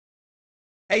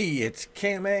Hey, it's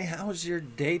KMA. How's your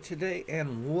day today?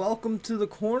 And welcome to the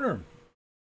corner.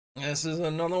 This is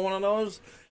another one of those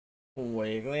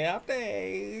weekly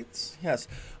updates. Yes.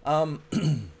 Um,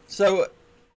 so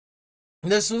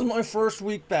this is my first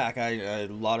week back. A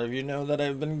lot of you know that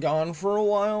I've been gone for a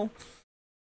while.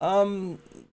 Um,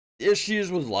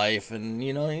 Issues with life,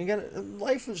 and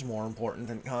life is more important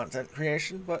than content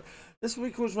creation. But this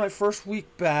week was my first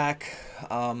week back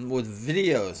with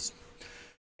videos.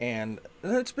 And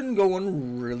it's been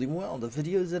going really well. The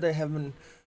videos that I have been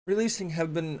releasing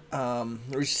have been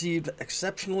received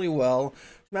exceptionally well.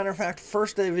 As a matter of fact,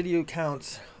 first day video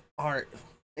counts are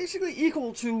basically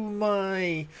equal to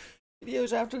my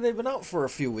videos after they've been out for a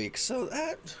few weeks. So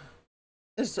that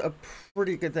is a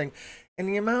pretty good thing. And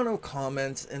the amount of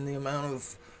comments and the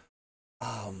amount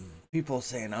of people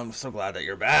saying, "I'm so glad that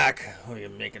you're back. You're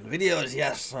making videos."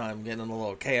 Yes, I'm getting a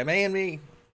little KMA in me.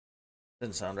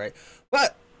 Didn't sound right.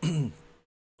 But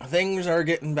things are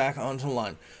getting back onto the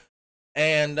line,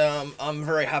 and I'm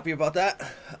very happy about that.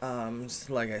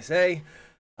 Like I say,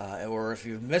 or if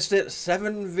you've missed it,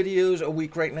 7 videos a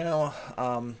week right now.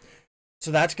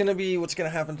 So that's going to be what's going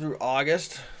to happen through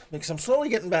August, because I'm slowly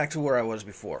getting back to where I was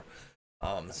before.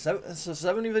 So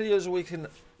 70 videos a week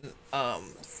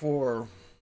for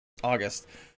August,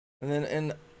 and then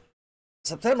in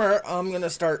September I'm going to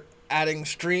start adding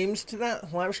streams to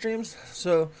that, live streams.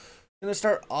 So I'm going to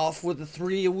start off with the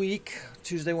 3 a week,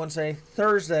 Tuesday, Wednesday,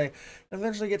 Thursday, and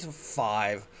eventually get to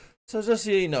 5. So just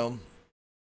so you know,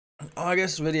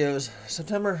 August videos,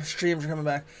 September streams are coming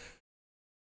back,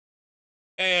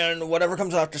 and whatever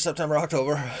comes after September,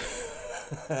 October,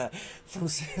 from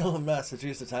Salem,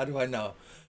 Massachusetts. How do I know?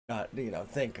 Not,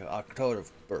 think October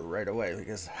right away,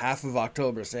 because half of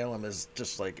October, Salem is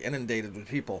just like inundated with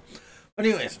people. But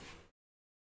anyways,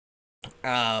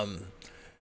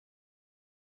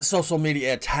 social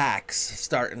media attacks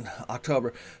start in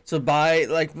October. So by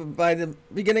the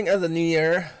beginning of the new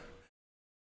year,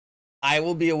 I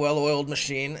will be a well-oiled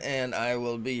machine, and I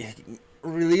will be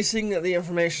releasing the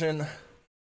information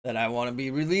that I want to be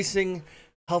releasing,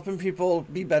 helping people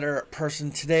be a better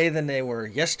person today than they were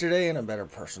yesterday, and a better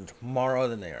person tomorrow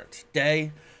than they are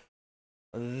today.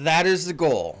 That is the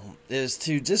goal, is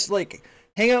to just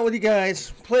hang out with you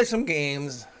guys, play some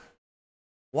games,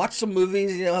 watch some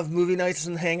movies, have movie nights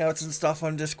and hangouts and stuff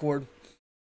on Discord.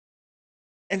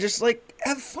 And just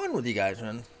have fun with you guys,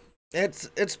 man.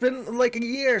 It's been like a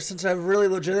year since I've really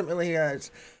legitimately had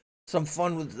some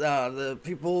fun with the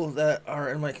people that are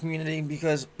in my community,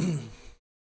 because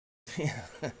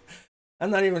I'm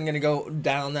not even going to go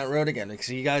down that road again, because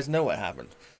you guys know what happened.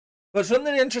 But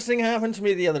something interesting happened to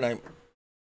me the other night.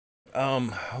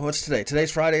 What's today?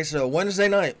 Today's Friday, so Wednesday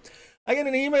night, I get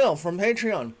an email from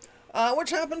Patreon. Which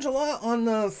happens a lot on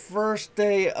the first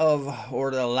day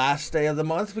or the last day of the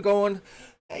month, going,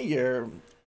 hey, your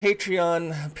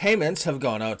Patreon payments have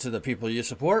gone out to the people you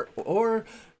support, or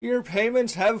your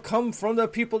payments have come from the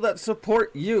people that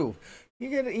support you. You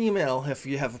get an email if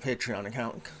you have a Patreon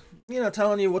account,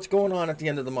 telling you what's going on at the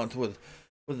end of the month with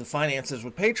the finances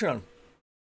with Patreon.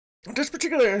 This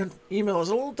particular email is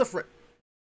a little different,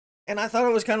 and I thought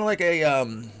it was kind of like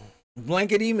a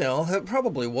blanket email. It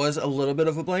probably was a little bit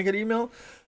of a blanket email,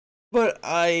 but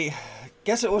I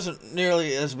guess it wasn't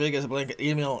nearly as big as a blanket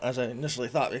email as I initially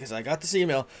thought, because I got this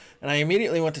email and I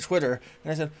immediately went to Twitter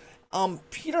and I said,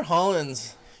 Peter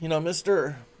Hollens,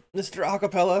 Mr.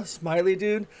 Acapella Smiley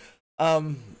dude,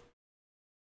 guy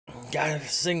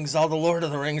sings all the Lord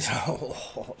of the Rings.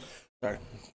 Sorry,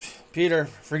 Peter,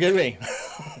 forgive me.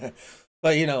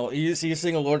 But you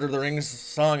sing a Lord of the Rings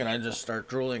song and I just start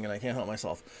drooling and I can't help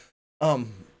myself.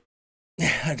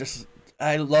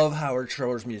 I love Howard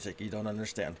Shore's music. You don't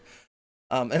understand.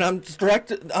 And I'm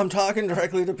talking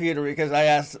directly to Peter, because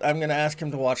I'm going to ask him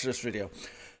to watch this video.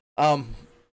 I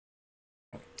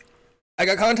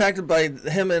got contacted by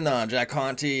him and Jack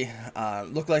Conti.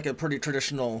 Looked like a pretty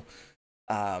traditional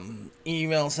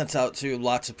email sent out to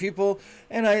lots of people.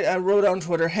 And I wrote on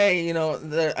Twitter, hey,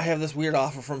 I have this weird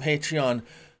offer from Patreon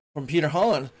from Peter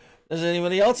Hollens. Does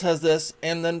anybody else has this?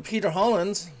 And then Peter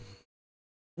Hollens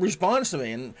responds to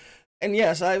me, and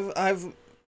yes, I've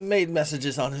made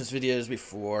messages on his videos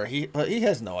before, but he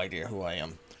has no idea who I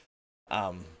am.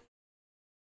 And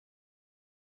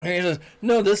he says,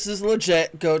 no, this is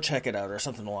legit, go check it out, or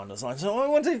something along those lines. So I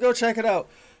went to go check it out,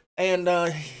 and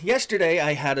yesterday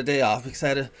I had a day off because I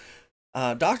had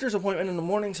a doctor's appointment in the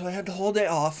morning, so I had the whole day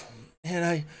off,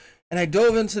 and I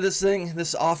dove into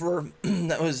this offer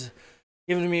that was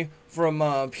given to me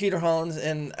from Peter Hollens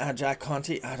and Jack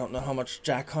Conti. I don't know how much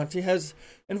Jack Conti has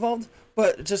involved,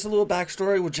 but just a little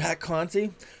backstory with Jack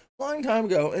Conti. long time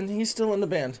ago, and he's still in the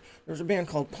band. There was a band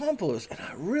called Pompous, and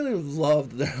I really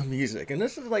loved their music. And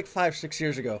this is like 5-6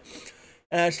 years ago.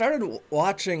 And I started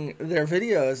watching their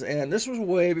videos, and this was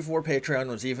way before Patreon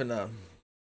was even a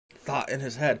thought in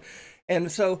his head.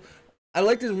 And so I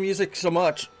liked his music so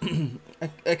much.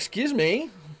 Excuse me.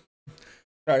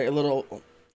 Sorry, a little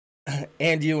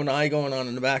And You and I going on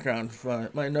in the background.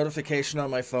 My notification on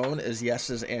my phone is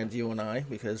Yes's And You and I,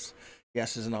 because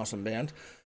Yes is an awesome band.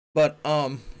 But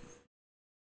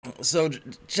so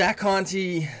Jack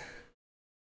Conti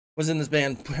was in this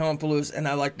band, Pompous, and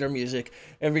I liked their music.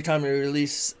 Every time we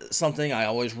released something, I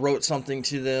always wrote something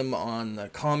to them on the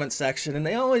comment section, and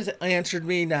they always answered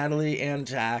me, Natalie and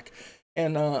Jack.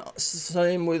 And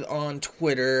same with on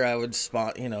Twitter, I would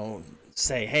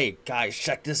say, hey guys,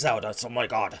 check this out. That's, oh my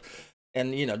god.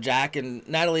 And Jack and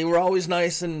Natalie were always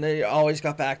nice, and they always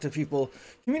got back to people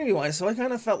community wise. So I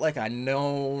kind of felt like I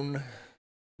known,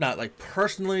 not like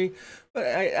personally, but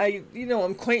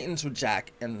I'm acquaintance with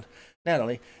Jack and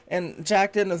Natalie. And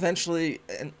Jack then eventually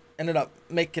ended up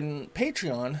making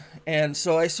Patreon, and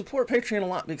so I support Patreon a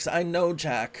lot because I know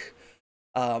Jack.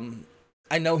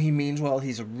 I know he means well.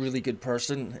 He's a really good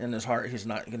person in his heart. He's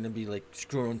not going to be like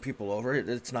screwing people over.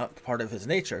 It's not part of his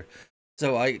nature.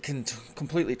 So I can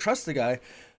completely trust the guy.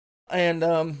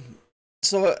 And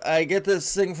so I get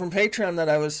this thing from Patreon that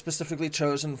I was specifically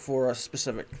chosen for a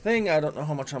specific thing. I don't know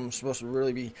how much I'm supposed to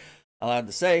really be allowed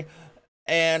to say.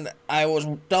 And I was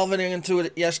delving into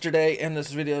it yesterday, and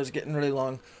this video is getting really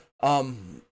long.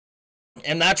 And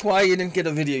that's why you didn't get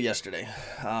a video yesterday.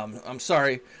 I'm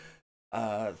sorry.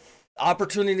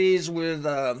 Opportunities with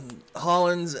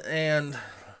Hollens and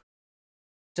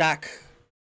Jack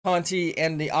Conti,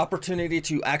 and the opportunity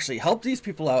to actually help these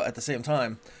people out at the same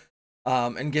time,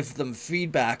 and give them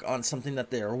feedback on something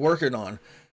that they're working on,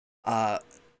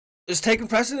 is taking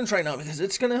precedence right now, because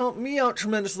it's going to help me out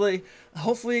tremendously.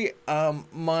 Hopefully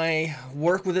my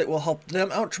work with it will help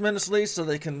them out tremendously, so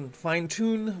they can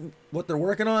fine-tune what they're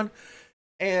working on.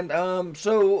 And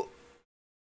so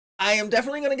I am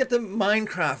definitely going to get the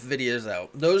Minecraft videos out.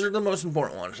 Those are the most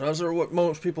important ones. Those are what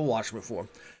most people watch me for.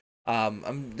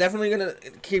 I'm definitely going to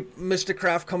keep Mystic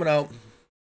Craft coming out.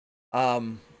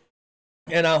 And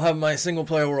I'll have my single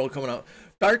player world coming out.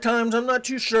 Dark Times, I'm not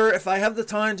too sure. If I have the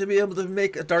time to be able to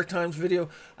make a Dark Times video,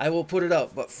 I will put it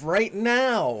up. But for right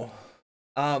now,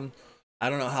 I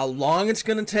don't know how long it's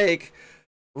going to take.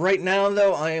 Right now,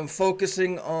 though, I am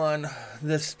focusing on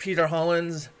this Peter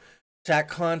Hollens, Jack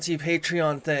Conti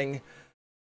Patreon thing,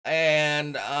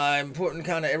 and I'm putting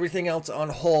kind of everything else on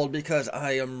hold because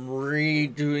I am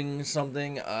redoing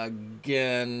something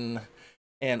again,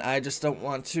 and I just don't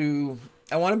want to.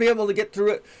 I want to be able to get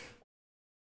through it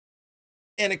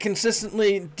in a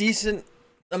consistently decent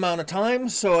amount of time,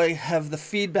 so I have the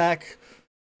feedback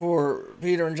for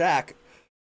Peter and Jack,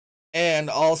 and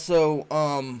also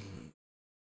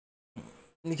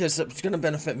because it's going to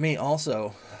benefit me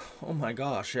also. Oh my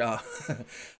gosh, yeah.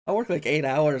 I worked like 8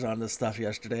 hours on this stuff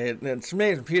yesterday, and it's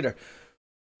amazing, Peter.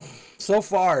 So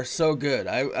far, so good.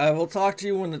 I will talk to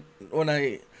you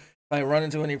if I run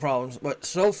into any problems, but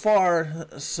so far,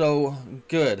 so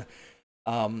good.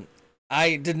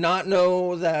 I did not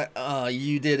know that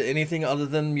you did anything other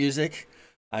than music.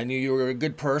 I knew you were a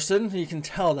good person. You can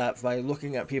tell that by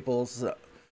looking at people's,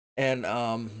 and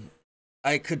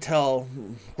I could tell,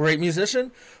 great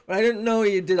musician, but I didn't know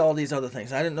you did all these other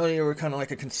things. I didn't know you were kind of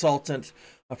like a consultant,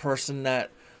 a person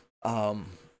that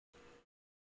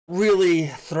really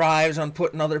thrives on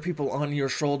putting other people on your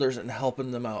shoulders and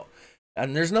helping them out.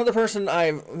 And there's another person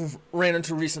I ran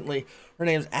into recently. Her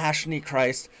name's Ashley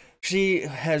Christ. She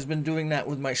has been doing that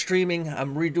with my streaming.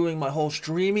 I'm redoing my whole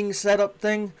streaming setup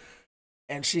thing,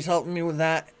 and she's helping me with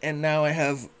that. And now I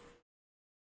have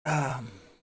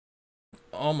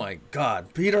oh my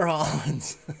god, Peter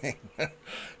Hollens.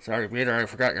 Sorry, Peter, I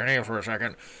forgot your name for a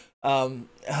second.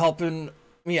 Helping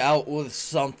me out with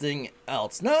something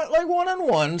else. Not like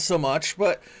one-on-one so much,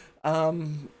 but I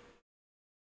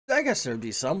guess there'd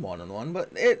be some one-on-one,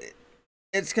 but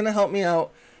it's gonna help me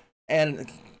out.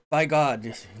 And by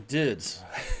God, dudes,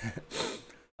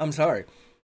 I'm sorry.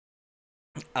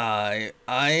 I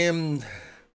am.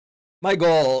 My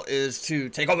goal is to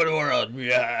take over the world.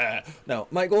 Yeah. No,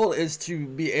 my goal is to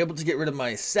be able to get rid of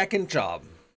my second job,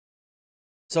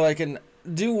 so I can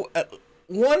do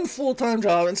one full-time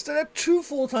job instead of 2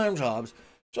 full-time jobs,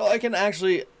 so I can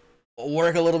actually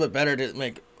work a little bit better to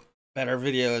make better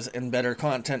videos and better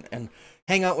content and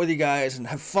hang out with you guys and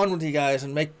have fun with you guys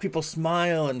and make people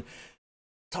smile and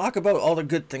talk about all the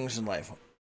good things in life.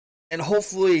 And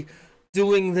hopefully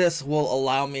doing this will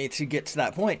allow me to get to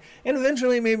that point, and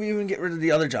eventually maybe even get rid of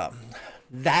the other job.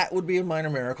 that would be a minor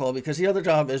miracle, because the other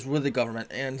job is with the government,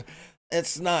 and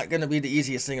it's not going to be the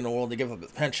easiest thing in the world to give up a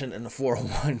pension and a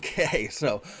 401k.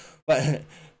 So,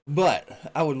 but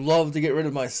I would love to get rid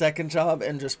of my second job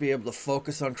and just be able to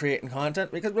focus on creating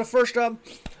content, because my first job,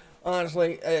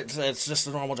 honestly, it's just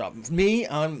a normal job. Me,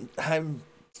 I'm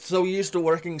so used to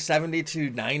working 70 to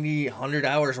 90, 100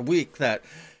 hours a week that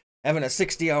having a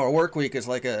 60-hour work week is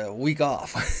like a week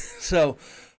off. So,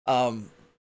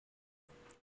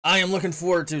 I am looking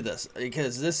forward to this,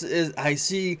 because this is, I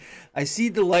see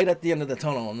the light at the end of the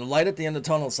tunnel, and the light at the end of the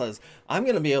tunnel says I'm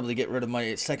going to be able to get rid of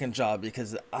my second job,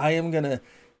 because I am going to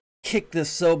kick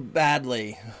this so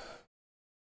badly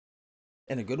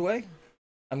in a good way.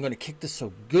 I'm going to kick this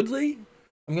so goodly.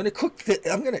 I'm going to cook it.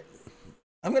 I'm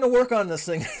going to work on this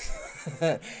thing.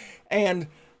 And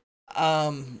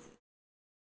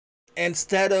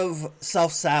instead of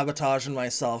self-sabotaging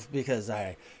myself because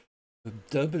I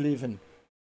don't believe in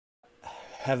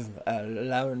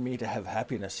allowing me to have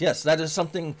happiness. Yes, that is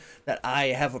something that I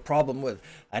have a problem with.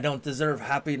 I don't deserve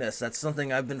happiness. That's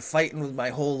something I've been fighting with my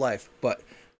whole life. But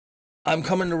I'm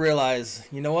coming to realize,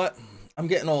 you know what? I'm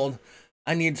getting old.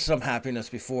 I need some happiness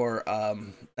before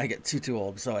I get too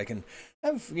old, so I can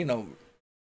have,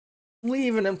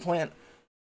 leave an implant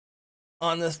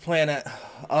on this planet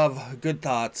of good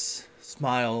thoughts,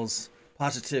 smiles,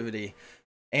 positivity,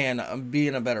 and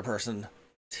being a better person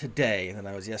today than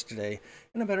I was yesterday,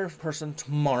 and a better person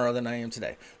tomorrow than I am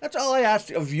today. That's all I ask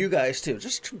of you guys too.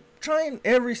 Just trying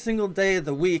every single day of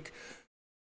the week,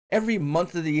 every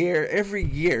month of the year, every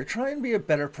year, try and be a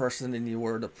better person than you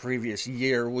were the previous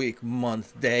year, week,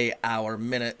 month, day, hour,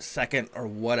 minute, second, or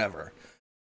whatever.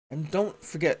 And don't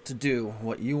forget to do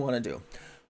what you want to do.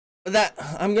 With that,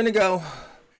 I'm gonna go.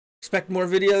 Expect more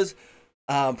videos.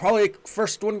 Probably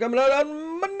first one coming out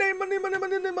on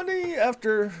Monday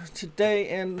after today.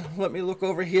 And let me look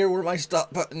over here where my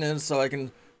stop button is so I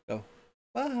can go.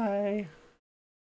 Bye.